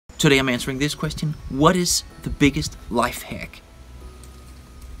Today I'm answering this question: what is the biggest life hack?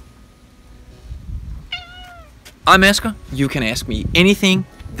 I'm Asger. You can ask me anything.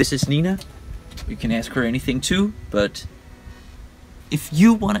 This is Nina. You can ask her anything too, but if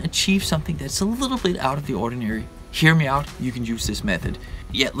you want to achieve something that's a little bit out of the ordinary, hear me out, you can use this method.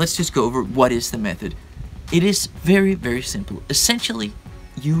 Yeah, let's just go over what is the method. It is very, very simple. Essentially,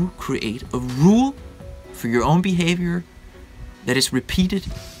 you create a rule for your own behavior that is repeated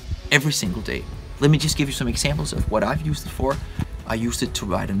every single day. Let me just give you some examples of what I've used it for. I used it to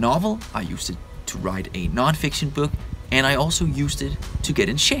write a novel, I used it to write a non-fiction book, and I also used it to get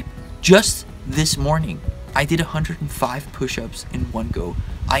in shape. Just this morning, I did 105 push-ups in one go.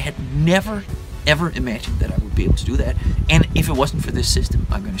 I had never, ever imagined that I would be able to do that. And if it wasn't for this system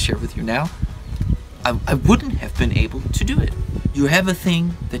I'm going to share with you now, I wouldn't have been able to do it. You have a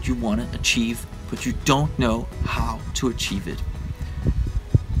thing that you want to achieve, but you don't know how to achieve it.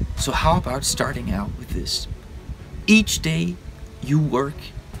 So how about starting out with this? Each day you work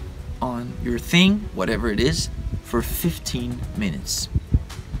on your thing, whatever it is, for 15 minutes.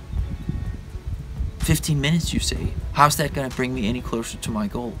 15 minutes, you say. How's that going to bring me any closer to my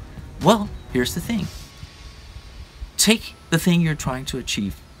goal? Well, here's the thing. Take the thing you're trying to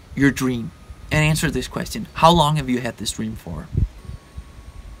achieve, your dream, and answer this question. How long have you had this dream for?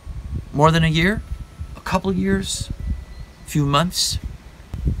 More than a year? A couple years? A few months?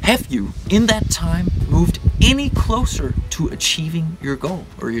 Have you, in that time, moved any closer to achieving your goal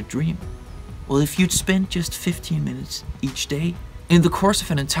or your dream? Well, if you'd spend just 15 minutes each day, in the course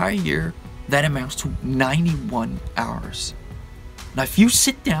of an entire year, that amounts to 91 hours. Now, if you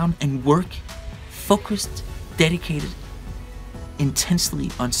sit down and work focused, dedicated,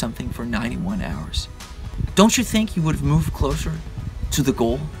 intensely on something for 91 hours, don't you think you would have moved closer to the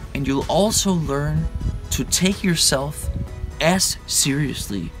goal? And you'll also learn to take yourself as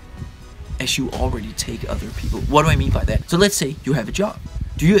seriously as you already take other people. What do I mean by that? So let's say you have a job.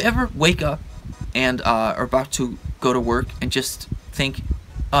 Do you ever wake up and are about to go to work and just think,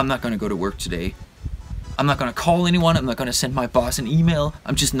 oh, I'm not going to go to work today. I'm not going to call anyone. I'm not going to send my boss an email.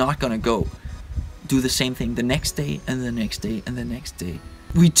 I'm just not going to go. Do the same thing the next day and the next day and the next day.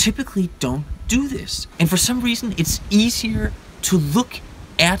 We typically don't do this. And for some reason, it's easier to look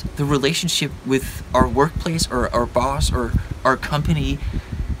at the relationship with our workplace or our boss or our company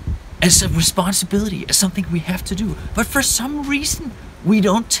as a responsibility, as something we have to do. But for some reason, we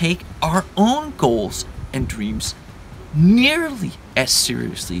don't take our own goals and dreams nearly as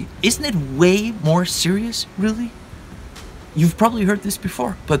seriously. Isn't it way more serious, really? You've probably heard this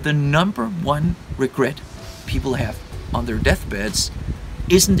before, but the number one regret people have on their deathbeds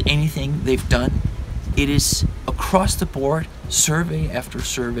isn't anything they've done. It is across the board, survey after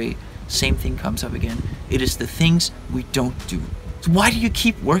survey, same thing comes up again. It is the things we don't do. So why do you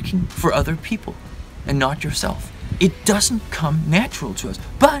keep working for other people and not yourself? It doesn't come natural to us.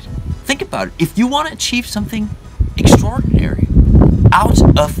 But think about it. If you want to achieve something extraordinary, out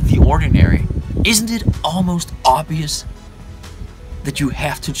of the ordinary, isn't it almost obvious that you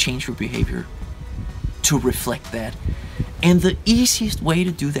have to change your behavior to reflect that? And the easiest way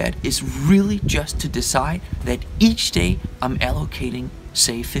to do that is really just to decide that each day I'm allocating,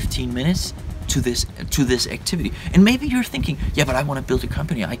 say, 15 minutes to this activity. And maybe you're thinking, yeah, but I want to build a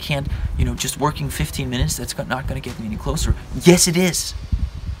company. I can't, just working 15 minutes, that's not going to get me any closer. Yes, it is.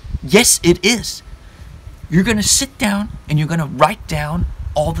 Yes, it is. You're going to sit down and you're going to write down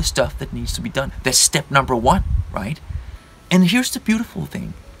all the stuff that needs to be done. That's step number one, right? And here's the beautiful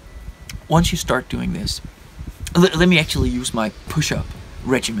thing. Once you start doing this, let me actually use my push-up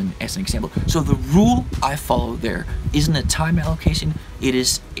regimen as an example. So the rule I follow there isn't a time allocation, it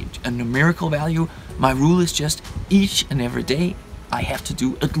is a numerical value. My rule is just each and every day I have to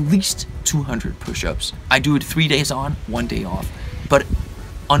do at least 200 push-ups. I do it 3 days on, 1 day off. But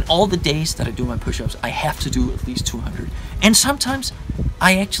on all the days that I do my push-ups, I have to do at least 200. And sometimes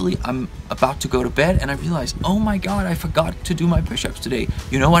I'm about to go to bed and I realize, oh my God, I forgot to do my push-ups today.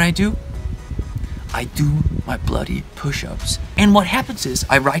 You know what I do? I do my bloody push-ups. And what happens is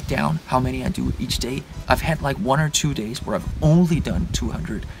I write down how many I do each day. I've had like 1 or 2 days where I've only done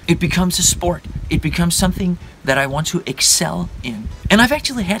 200. It becomes a sport. It becomes something that I want to excel in. And I've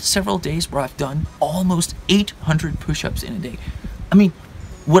actually had several days where I've done almost 800 push-ups in a day. I mean,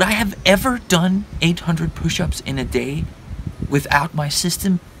 would I have ever done 800 push-ups in a day without my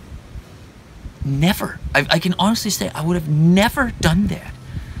system? Never. I can honestly say I would have never done that.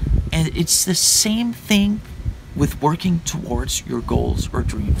 And it's the same thing with working towards your goals or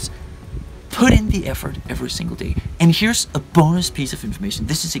dreams. Put in the effort every single day. And here's a bonus piece of information.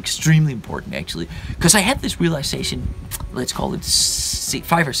 This is extremely important, actually, because I had this realization, let's call it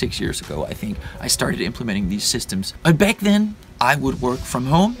 5 or 6 years ago, I think, I started implementing these systems. Back then, I would work from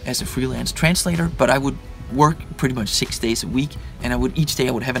home as a freelance translator, but I would work pretty much 6 days a week, and each day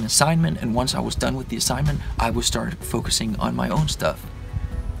I would have an assignment, and once I was done with the assignment, I would start focusing on my own stuff.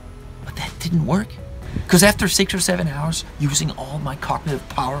 But that didn't work. Because after 6 or 7 hours using all my cognitive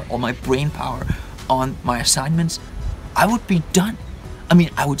power, all my brain power on my assignments, I would be done. I mean,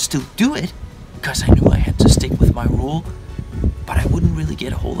 I would still do it because I knew I had to stick with my rule, but I wouldn't really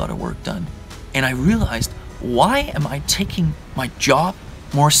get a whole lot of work done. And I realized, why am I taking my job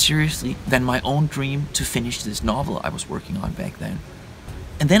more seriously than my own dream to finish this novel I was working on back then?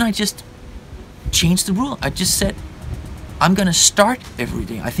 And then I just changed the rule. I just said, I'm gonna start every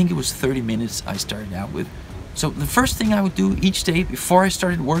day. I think it was 30 minutes I started out with. So the first thing I would do each day before I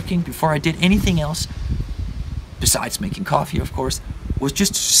started working, before I did anything else, besides making coffee, of course, was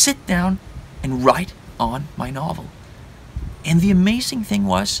just sit down and write on my novel. And the amazing thing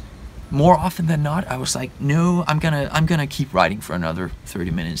was, more often than not, I was like, no, I'm gonna keep writing for another 30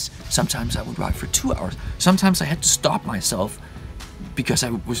 minutes. Sometimes I would write for 2 hours. Sometimes I had to stop myself because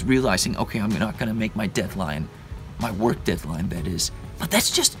I was realizing, okay, I'm not gonna make my deadline, my work deadline, that is. But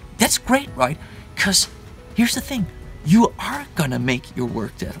that's great, right? Because here's the thing, you are gonna make your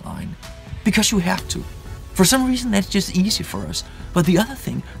work deadline because you have to. For some reason, that's just easy for us. But the other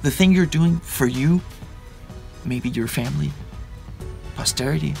thing, the thing you're doing for you, maybe your family,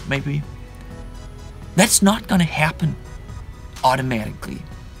 posterity, maybe, that's not gonna happen automatically.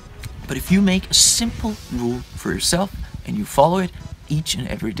 But if you make a simple rule for yourself and you follow it each and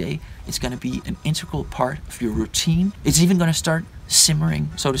every day, it's going to be an integral part of your routine. It's even going to start simmering,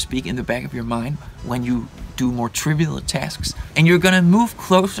 so to speak, in the back of your mind when you do more trivial tasks, and you're going to move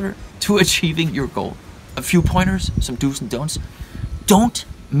closer to achieving your goal. A few pointers, some do's and don'ts. Don't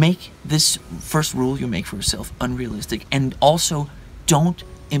make this first rule you make for yourself unrealistic, and also don't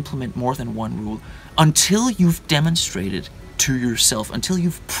implement more than one rule until you've demonstrated to yourself, until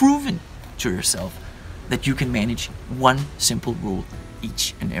you've proven to yourself that you can manage one simple rule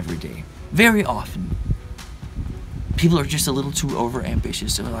each and every day. Very often, people are just a little too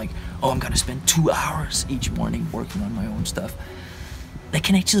over-ambitious. They're like, oh, I'm gonna spend 2 hours each morning working on my own stuff. That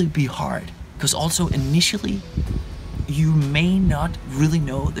can actually be hard, because also initially, you may not really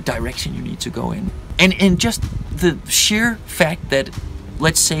know the direction you need to go in. And just the sheer fact that,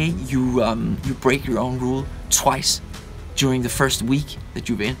 let's say you break your own rule twice during the first week that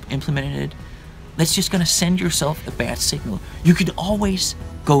you've implemented it, that's just gonna send yourself a bad signal. You can always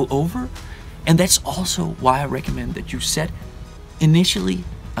go over, and that's also why I recommend that you set initially,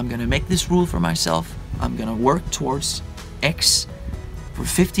 I'm gonna make this rule for myself, I'm gonna work towards X for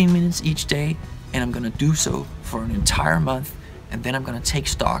 15 minutes each day, and I'm gonna do so for an entire month, and then I'm gonna take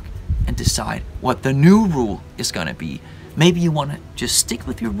stock and decide what the new rule is gonna be. Maybe you wanna just stick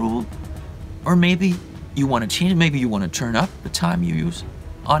with your rule, or maybe you wanna change it, maybe you wanna turn up the time you use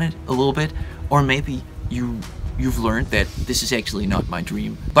on it a little bit, or maybe you've learned that this is actually not my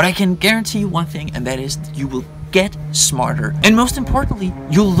dream. But I can guarantee you one thing, and that is you will get smarter. And most importantly,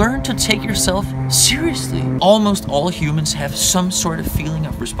 you'll learn to take yourself seriously. Almost all humans have some sort of feeling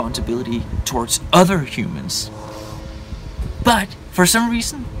of responsibility towards other humans. But for some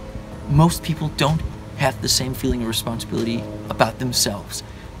reason, most people don't have the same feeling of responsibility about themselves.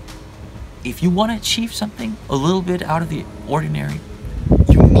 If you want to achieve something a little bit out of the ordinary,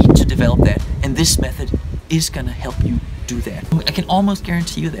 you need to develop that, and this method is going to help you do that. I can almost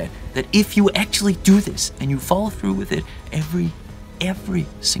guarantee you that if you actually do this and you follow through with it every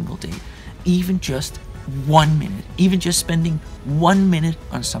single day, even just 1 minute, even just spending 1 minute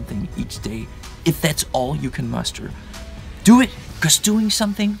on something each day, if that's all you can muster, do it, because doing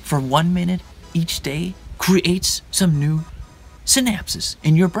something for 1 minute each day creates some new synapses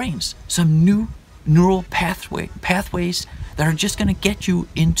in your brains, some new neural pathways that are just going to get you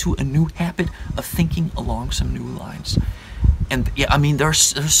into a new habit of thinking along some new lines. And yeah, I mean, there's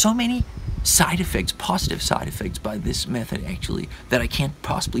so many side effects, positive side effects by this method actually, that I can't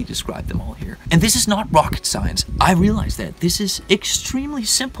possibly describe them all here. And this is not rocket science. I realize that. This is extremely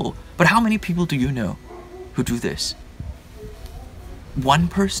simple. But how many people do you know who do this? One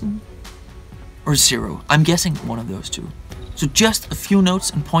person or zero? I'm guessing one of those two. So just a few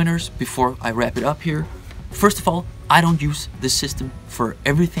notes and pointers before I wrap it up here. First of all, I don't use this system for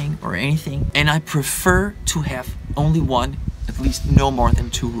everything or anything, and I prefer to have only one, at least no more than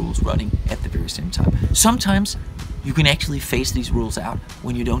 2 rules running at the very same time. Sometimes you can actually phase these rules out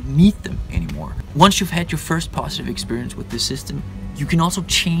when you don't need them anymore. Once you've had your first positive experience with this system, You can also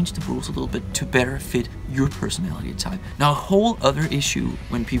change the rules a little bit to better fit your personality type. Now, a whole other issue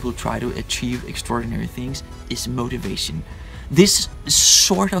when people try to achieve extraordinary things is motivation. This is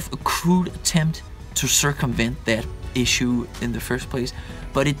sort of a crude attempt to circumvent that issue in the first place,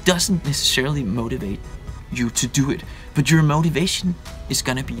 but it doesn't necessarily motivate you to do it. But your motivation is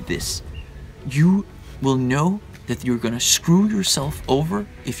gonna be this. You will know that you're gonna screw yourself over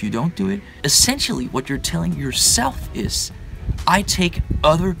if you don't do it. Essentially, what you're telling yourself is, I take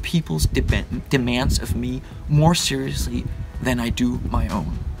other people's demands of me more seriously than I do my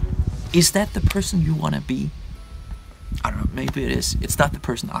own. Is that the person you wanna be? I don't know, maybe it is. It's not the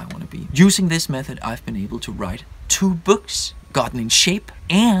person I want to be. Using this method, I've been able to write 2 books, gotten in shape,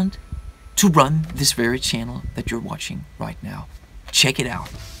 and to run this very channel that you're watching right now. Check it out.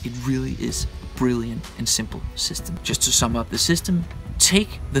 It really is brilliant and simple system. Just to sum up the system,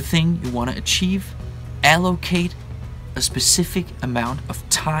 take the thing you want to achieve, allocate a specific amount of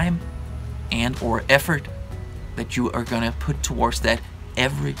time and or effort that you are gonna put towards that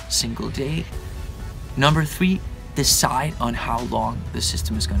every single day. Number 3, decide on how long the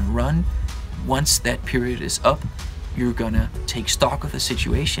system is going to run. Once that period is up, you're going to take stock of the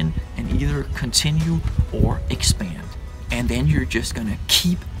situation and either continue or expand. And then you're just going to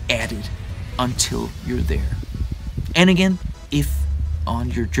keep at it until you're there. And again, if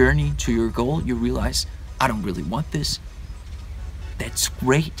on your journey to your goal you realize, I don't really want this, that's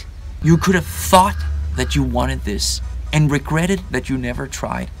great. You could have thought that you wanted this and regretted that you never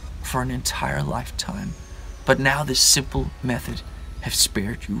tried for an entire lifetime. But now this simple method has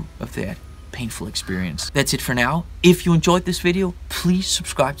spared you of that painful experience. That's it for now. If you enjoyed this video, please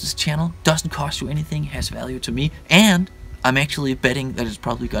subscribe to this channel. Doesn't cost you anything, has value to me, and I'm actually betting that it's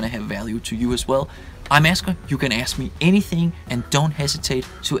probably gonna have value to you as well. I'm Asger. You can ask me anything, and don't hesitate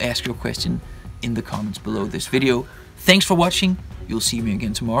to ask your question in the comments below this video. Thanks for watching. You'll see me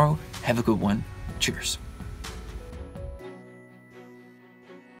again tomorrow. Have a good one. Cheers.